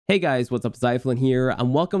Hey guys, what's up? It's iFlynn here,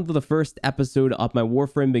 and welcome to the first episode of my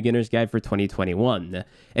Warframe Beginner's Guide for 2021.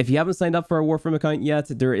 If you haven't signed up for a Warframe account yet,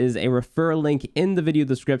 there is a referral link in the video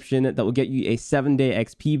description that will get you a 7-day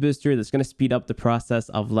XP booster that's going to speed up the process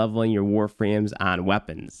of leveling your Warframes and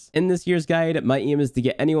weapons. In this year's guide, my aim is to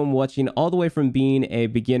get anyone watching all the way from being a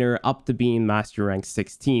beginner up to being Master Rank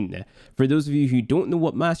 16. For those of you who don't know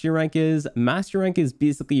what Master Rank is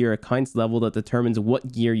basically your account's level that determines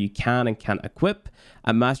what gear you can and can't equip.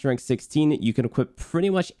 At Master Rank 16, you can equip pretty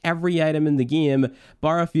much every item in the game,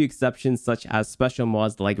 bar a few exceptions such as special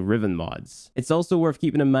mods like Riven mods. It's also worth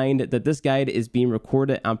keeping in mind that this guide is being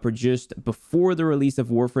recorded and produced before the release of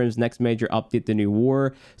Warframe's next major update, the New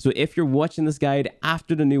War. So if you're watching this guide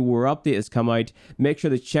after the New War update has come out, make sure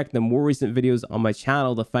to check the more recent videos on my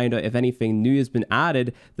channel to find out if anything new has been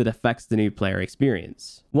added that affects the new player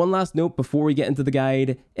experience. One last note before we get into the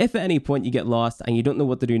guide: if at any point you get lost and you don't know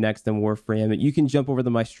what to do next in Warframe, you can jump over to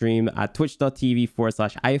my stream at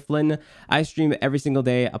twitch.tv/iFlynn. I stream every single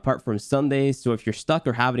day apart from Sundays, so if you're stuck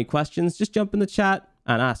or have any questions, just jump in the chat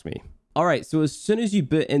and ask me. Alright, so as soon as you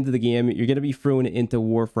boot into the game, you're going to be thrown into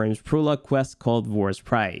Warframe's prologue quest called Vors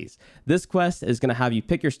Prize. This quest is going to have you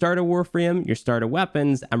pick your starter Warframe, your starter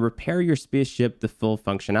weapons, and repair your spaceship to full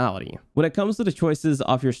functionality. When it comes to the choices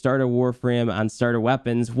of your starter Warframe and starter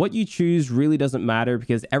weapons, what you choose really doesn't matter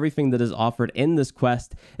because everything that is offered in this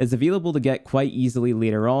quest is available to get quite easily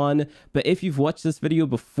later on. But if you've watched this video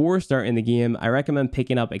before starting the game, I recommend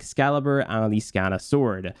picking up Excalibur and the Scana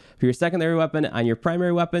sword. For your secondary weapon and your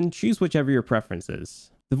primary weapon, choose whichever your preference is.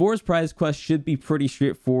 The Vors Prize quest should be pretty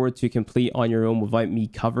straightforward to complete on your own without me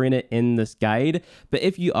covering it in this guide, but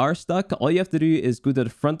if you are stuck, all you have to do is go to the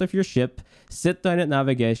front of your ship, sit down at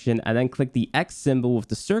navigation, and then click the X symbol with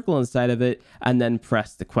the circle inside of it, and then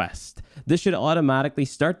press the quest. This should automatically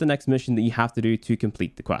start the next mission that you have to do to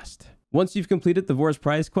complete the quest. Once you've completed the Vors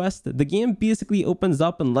Prize quest, the game basically opens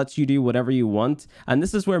up and lets you do whatever you want, and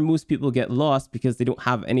this is where most people get lost because they don't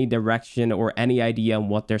have any direction or any idea on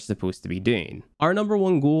what they're supposed to be doing. Our number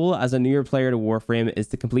one goal as a newer player to Warframe is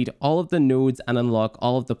to complete all of the nodes and unlock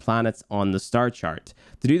all of the planets on the star chart.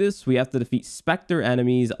 To do this, we have to defeat Spectre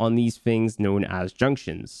enemies on these things known as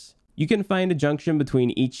junctions. You can find a junction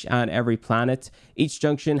between each and every planet. Each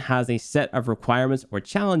junction has a set of requirements or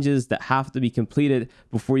challenges that have to be completed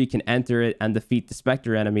before you can enter it and defeat the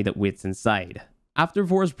Spectre enemy that waits inside. After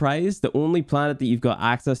Vors Prize, the only planet that you've got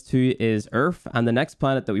access to is Earth, and the next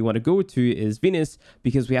planet that we want to go to is Venus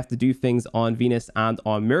because we have to do things on Venus and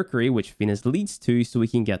on Mercury, which Venus leads to, so we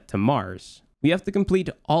can get to Mars. We have to complete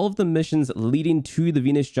all of the missions leading to the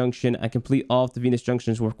Venus Junction and complete all of the Venus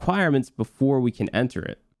Junction's requirements before we can enter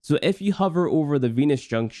it. So if you hover over the Venus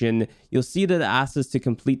Junction, you'll see that it asks us to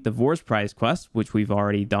complete the Vors Prize quest, which we've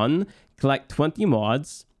already done, collect 20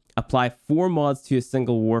 mods, apply 4 mods to a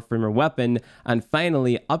single Warframer weapon, and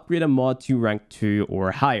finally upgrade a mod to rank 2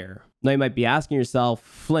 or higher. Now you might be asking yourself,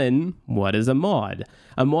 Flynn, what is a mod?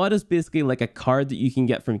 A mod is basically like a card that you can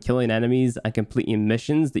get from killing enemies and completing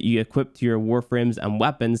missions that you equip to your Warframes and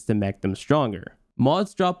weapons to make them stronger.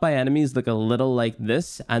 Mods dropped by enemies look a little like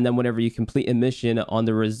this, and then whenever you complete a mission, on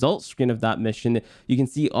the results screen of that mission, you can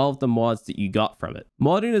see all of the mods that you got from it.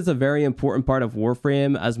 Modding is a very important part of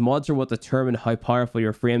Warframe, as mods are what determine how powerful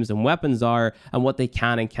your frames and weapons are and what they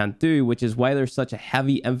can and can't do, which is why there's such a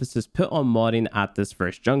heavy emphasis put on modding at this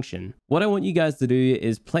first junction. What I want you guys to do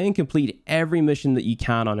is play and complete every mission that you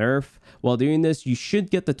can on Earth. While doing this, you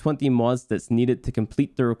should get the 20 mods that's needed to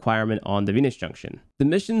complete the requirement on the Venus Junction. The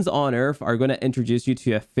missions on Earth are going to introduce you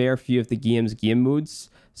to a fair few of the game's game modes.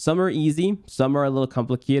 Some are easy, some are a little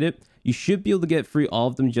complicated. You should be able to get through all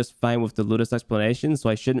of them just fine with the Lotus explanation, so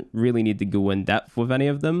I shouldn't really need to go in depth with any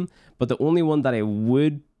of them. But the only one that I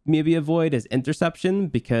would maybe avoid is Interception,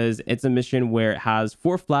 because it's a mission where it has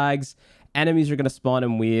 4 flags. Enemies are going to spawn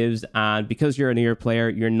in waves, and because you're a newer player,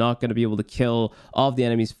 you're not going to be able to kill all of the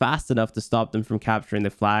enemies fast enough to stop them from capturing the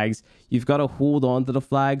flags. You've got to hold on to the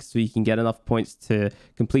flags so you can get enough points to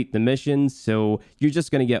complete the mission, so you're just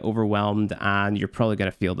going to get overwhelmed and you're probably going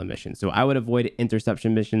to fail the mission. So I would avoid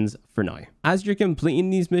interception missions for now. As you're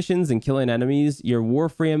completing these missions and killing enemies, your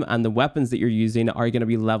Warframe and the weapons that you're using are going to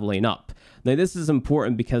be leveling up. Now this is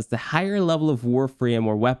important because the higher level of Warframe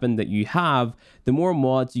or weapon that you have, the more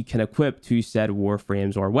mods you can equip to said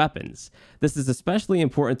Warframes or weapons. This is especially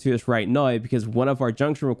important to us right now because one of our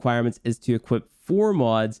junction requirements is to equip 4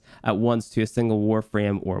 mods at once to a single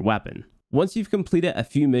Warframe or weapon. Once you've completed a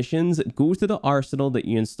few missions, go to the arsenal that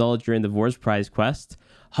you installed during the Vors Prize quest,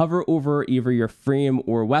 hover over either your frame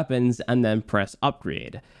or weapons, and then press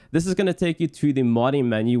upgrade. This is going to take you to the modding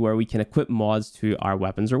menu where we can equip mods to our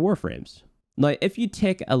weapons or Warframes. Now, if you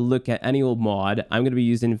take a look at any old mod, I'm going to be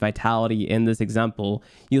using Vitality in this example,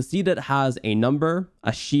 you'll see that it has a number,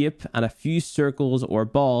 a shape, and a few circles or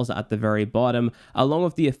balls at the very bottom, along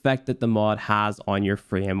with the effect that the mod has on your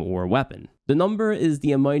frame or weapon. The number is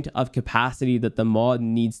the amount of capacity that the mod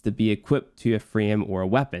needs to be equipped to a frame or a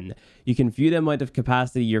weapon. You can view the amount of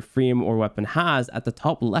capacity your frame or weapon has at the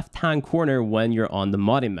top left-hand corner when you're on the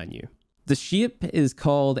modding menu. The shape is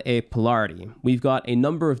called a polarity. We've got a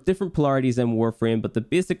number of different polarities in Warframe, but the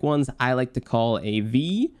basic ones I like to call a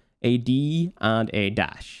V, a D, and a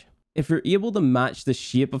dash. If you're able to match the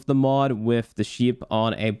shape of the mod with the shape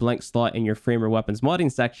on a blank slot in your frame or weapons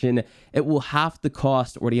modding section, it will halve the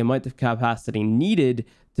cost or the amount of capacity needed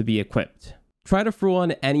to be equipped. Try to throw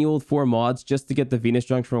on any old 4 mods just to get the Venus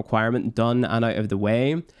Junction requirement done and out of the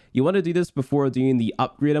way. You want to do this before doing the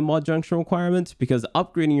upgraded mod junction requirement, because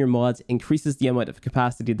upgrading your mods increases the amount of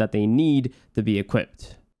capacity that they need to be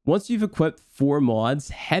equipped. Once you've equipped 4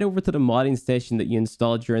 mods, head over to the modding station that you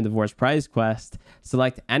installed during the Vors prize quest,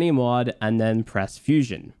 select any mod, and then press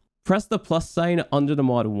Fusion. Press the plus sign under the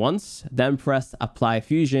mod once, then press Apply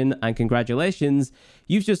Fusion, and congratulations,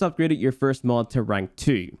 you've just upgraded your first mod to rank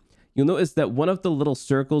 2. You'll notice that one of the little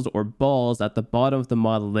circles or balls at the bottom of the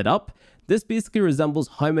mod lit up. This basically resembles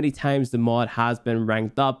how many times the mod has been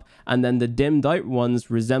ranked up, and then the dimmed out ones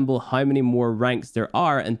resemble how many more ranks there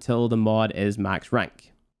are until the mod is max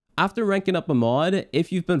rank. After ranking up a mod, if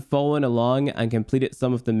you've been following along and completed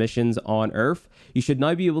some of the missions on Earth, you should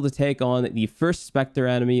now be able to take on the first Spectre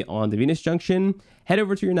enemy on the Venus Junction. Head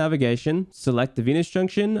over to your navigation, select the Venus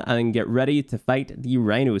Junction, and get ready to fight the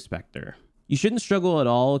Rhino Spectre. You shouldn't struggle at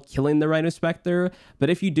all killing the Rhino Spectre, but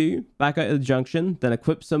if you do, back out of the junction, then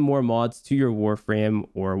equip some more mods to your Warframe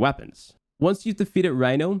or weapons. Once you've defeated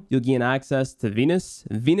Rhino, you'll gain access to Venus.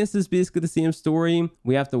 Venus is basically the same story.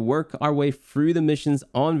 We have to work our way through the missions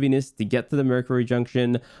on Venus to get to the Mercury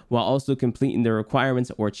Junction, while also completing the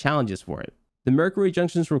requirements or challenges for it. The Mercury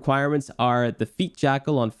Junction's requirements are defeat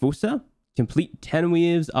Jackal on Fossa, complete 10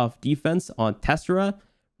 waves of defense on Tessera,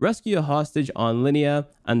 rescue a hostage on Linea,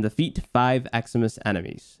 and defeat 5 Eximus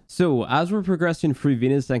enemies. So, as we're progressing through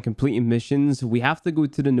Venus and completing missions, we have to go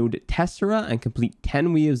to the node Tessera and complete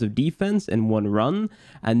 10 waves of defense in one run,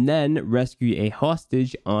 and then rescue a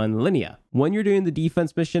hostage on Linea. When you're doing the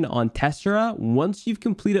defense mission on Tessera, once you've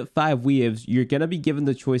completed 5 waves, you're going to be given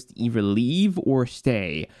the choice to either leave or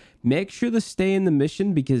stay. Make sure to stay in the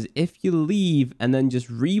mission, because if you leave and then just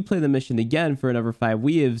replay the mission again for another 5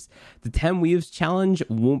 waves, the 10 waves challenge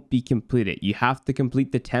won't be completed. You have to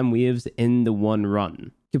complete the 10 waves in the one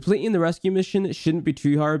run. Completing the rescue mission shouldn't be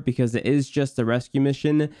too hard because it is just a rescue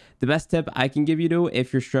mission. The best tip I can give you though,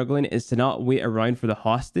 if you're struggling, is to not wait around for the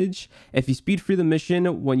hostage. If you speed through the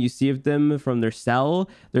mission when you save them from their cell,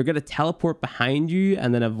 they're going to teleport behind you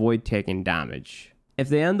and then avoid taking damage. If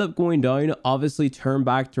they end up going down, obviously turn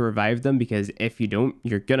back to revive them, because if you don't,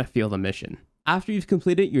 you're going to fail the mission. After you've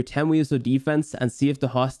completed your 10 waves of defense and saved the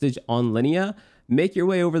hostage on Linea, make your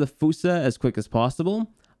way over the Fossa as quick as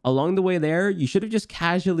possible. Along the way there, you should have just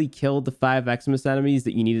casually killed the 5 Eximus enemies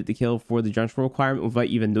that you needed to kill for the junction requirement without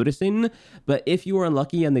even noticing. But if you were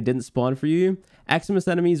unlucky and they didn't spawn for you, Eximus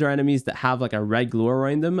enemies are enemies that have like a red glow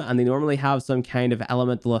around them, and they normally have some kind of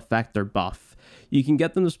elemental effect or buff. You can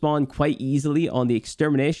get them to spawn quite easily on the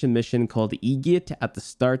extermination mission called the E-Gate at the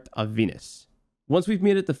start of Venus. Once we've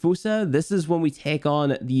made it to Fossa, this is when we take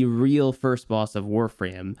on the real first boss of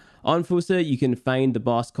Warframe. On Fossa, you can find the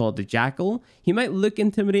boss called the Jackal. He might look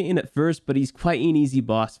intimidating at first, but he's quite an easy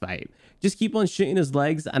boss fight. Just keep on shooting his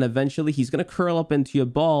legs, and eventually he's going to curl up into a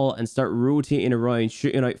ball and start rotating around,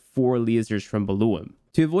 shooting out 4 lasers from below him.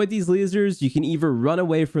 To avoid these lasers, you can either run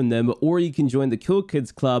away from them, or you can join the Cool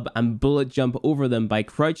Kids Club and bullet jump over them by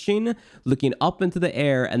crouching, looking up into the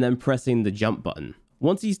air, and then pressing the jump button.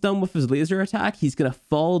 Once he's done with his laser attack, he's going to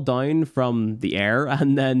fall down from the air,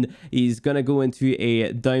 and then he's going to go into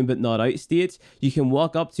a down but not out state. You can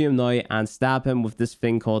walk up to him now and stab him with this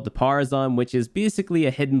thing called the Parazon, which is basically a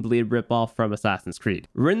hidden blade ripoff from Assassin's Creed.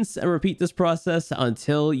 Rinse and repeat this process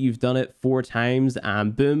until you've done it 4 times,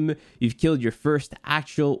 and boom, you've killed your first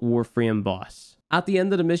actual Warframe boss. At the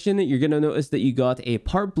end of the mission, you're going to notice that you got a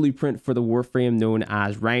part blueprint for the Warframe known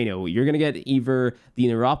as Rhino. You're going to get either the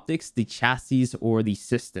neuroptics, the chassis, or the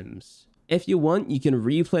systems. If you want, you can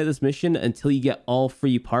replay this mission until you get all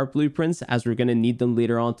 3 part blueprints, as we're going to need them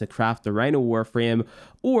later on to craft the Rhino Warframe,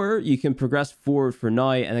 or you can progress forward for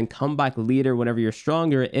now and then come back later whenever you're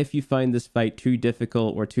stronger if you find this fight too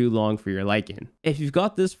difficult or too long for your liking. If you've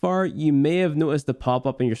got this far, you may have noticed the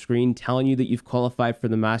pop-up on your screen telling you that you've qualified for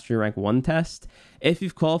the Mastery Rank 1 test. If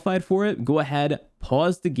you've qualified for it, go ahead,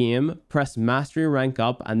 pause the game, press Mastery Rank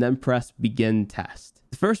Up, and then press Begin Test.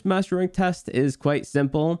 The first Mastery Rank test is quite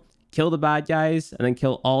simple. Kill the bad guys and then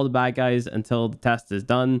kill all the bad guys until the test is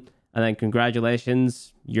done, and then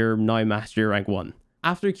congratulations, you're now Mastery Rank 1.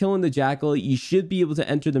 After killing the Jackal, you should be able to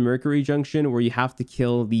enter the Mercury Junction, where you have to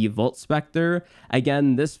kill the Spectre.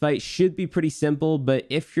 Again, this fight should be pretty simple, but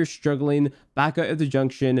if you're struggling, back out of the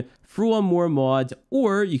junction, throw on more mods,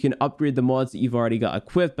 or you can upgrade the mods that you've already got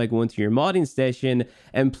equipped by going to your modding station,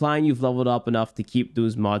 implying you've leveled up enough to keep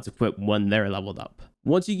those mods equipped when they're leveled up.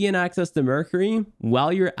 Once you gain access to Mercury,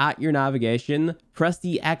 while you're at your navigation, press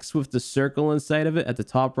the X with the circle inside of it at the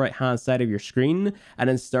top right hand side of your screen, and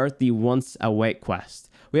then start the Once Awake quest.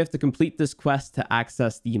 We have to complete this quest to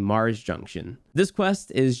access the Mars Junction. This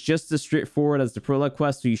quest is just as straightforward as the prologue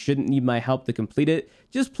quest, so you shouldn't need my help to complete it.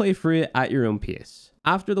 Just play through it at your own pace.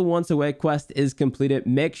 After the Once Awake quest is completed,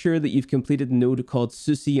 make sure that you've completed the node called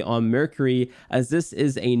Susi on Mercury, as this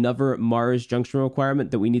is another Mars Junction requirement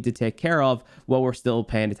that we need to take care of while we're still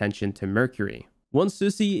paying attention to Mercury. Once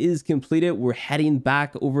Susi is completed, we're heading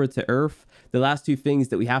back over to Earth. The last 2 things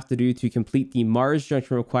that we have to do to complete the Mars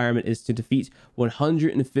Junction requirement is to defeat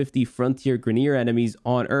 150 Frontier Grenier enemies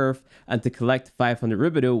on Earth and to collect 500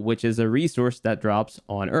 Rubido, which is a resource that drops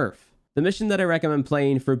on Earth. The mission that I recommend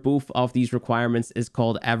playing for both of these requirements is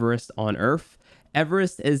called Everest on Earth.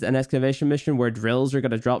 Everest is an excavation mission where drills are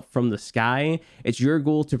going to drop from the sky. It's your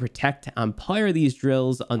goal to protect and power these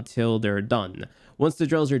drills until they're done. Once the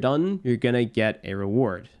drills are done, you're going to get a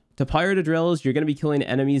reward. To power the drills, you're going to be killing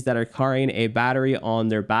enemies that are carrying a battery on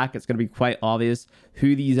their back. It's going to be quite obvious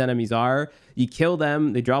who these enemies are. You kill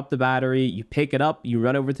them, they drop the battery, you pick it up, you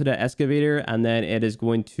run over to the excavator, and then it is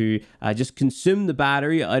going to just consume the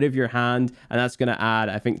battery out of your hand, and that's going to add,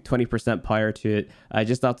 I think, 20% power to it,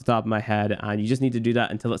 just off the top of my head. And you just need to do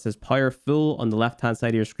that until it says power full on the left-hand side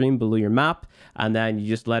of your screen below your map, and then you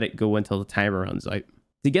just let it go until the timer runs out.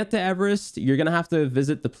 To get to Everest, you're going to have to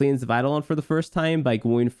visit the Plains of Eidolon for the first time by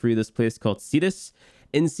going through this place called Cetus.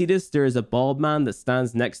 In Cetus, there is a bald man that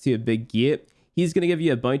stands next to a big gate. He's going to give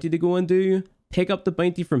you a bounty to go and do. Pick up the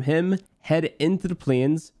bounty from him, head into the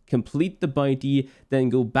plains, complete the bounty, then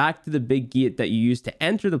go back to the big gate that you used to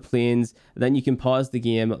enter the plains. Then you can pause the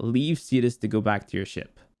game, leave Cetus to go back to your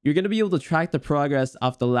ship. You're going to be able to track the progress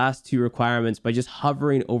of the last 2 requirements by just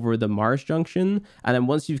hovering over the Mars Junction. And then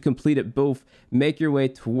once you've completed both, make your way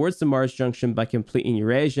towards the Mars Junction by completing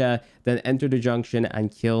Eurasia, then enter the junction and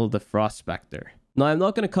kill the Frost Spectre. Now, I'm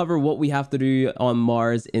not going to cover what we have to do on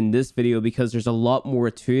Mars in this video because there's a lot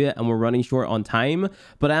more to it and we're running short on time,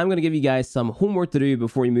 but I am going to give you guys some homework to do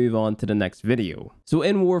before we move on to the next video. So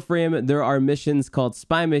in Warframe, there are missions called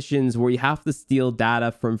spy missions where you have to steal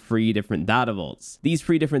data from 3 different data vaults. These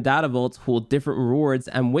 3 different data vaults hold different rewards,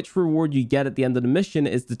 and which reward you get at the end of the mission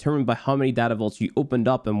is determined by how many data vaults you opened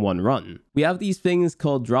up in one run. We have these things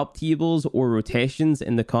called drop tables or rotations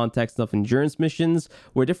in the context of endurance missions,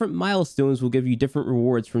 where different milestones will give you different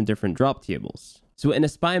rewards from different drop tables. So in a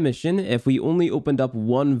spy mission, if we only opened up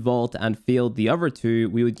 1 vault and failed the other 2,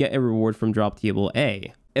 we would get a reward from drop table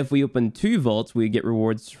A. If we opened 2 vaults, we would get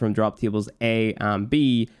rewards from drop tables A and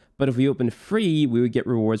B, but if we opened 3, we would get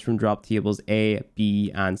rewards from drop tables A,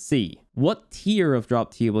 B, and C. What tier of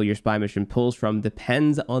drop table your spy mission pulls from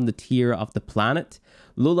depends on the tier of the planet.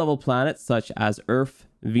 Low-level planets such as Earth,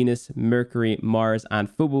 Venus, Mercury, Mars, and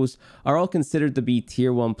Phobos are all considered to be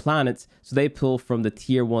tier 1 planets, so they pull from the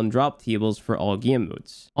tier 1 drop tables for all game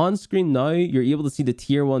modes. On screen now, you're able to see the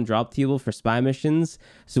tier 1 drop table for spy missions.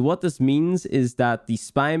 So what this means is that the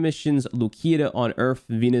spy missions located on Earth,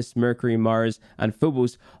 Venus, Mercury, Mars, and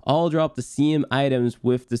Phobos all drop the same items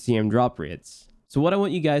with the same drop rates. So what I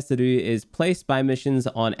want you guys to do is play spy missions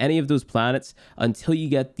on any of those planets until you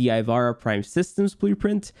get the Ivara Prime Systems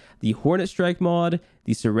Blueprint, the Hornet Strike mod,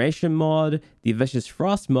 the Serration mod, the Vicious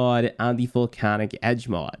Frost mod, and the Volcanic Edge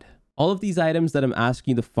mod. All of these items that I'm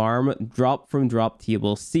asking you to farm drop from drop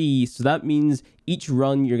table C, so that means each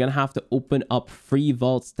run you're going to have to open up 3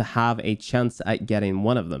 vaults to have a chance at getting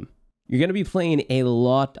one of them. You're going to be playing a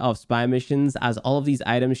lot of spy missions as all of these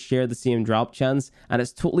items share the same drop chance, and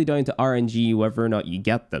it's totally down to RNG whether or not you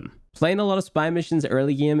get them. Playing a lot of spy missions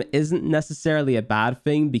early game isn't necessarily a bad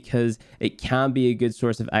thing because it can be a good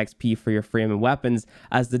source of XP for your frame and weapons,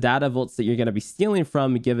 as the data vaults that you're going to be stealing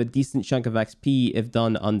from give a decent chunk of XP if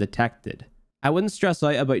done undetected. I wouldn't stress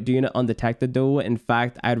out about doing it undetected though. In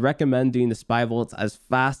fact, I'd recommend doing the spy vaults as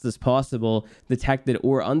fast as possible, detected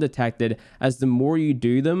or undetected, as the more you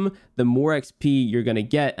do them, the more XP you're going to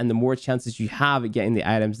get and the more chances you have at getting the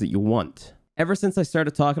items that you want. Ever since I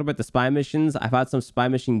started talking about the spy missions, I've had some spy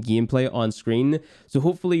mission gameplay on screen, so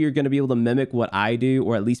hopefully you're going to be able to mimic what I do,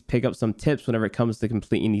 or at least pick up some tips whenever it comes to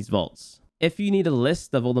completing these vaults. If you need a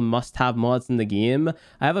list of all the must-have mods in the game,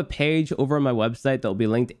 I have a page over on my website that will be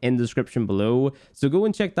linked in the description below, so go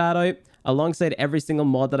and check that out. Alongside every single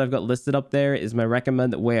mod that I've got listed up there is my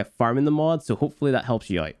recommended way of farming the mod, so hopefully that helps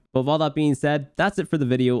you out. But with all that being said, that's it for the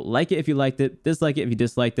video. Like it if you liked it, dislike it if you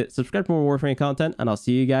disliked it, subscribe for more Warframe content, and I'll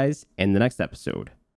see you guys in the next episode.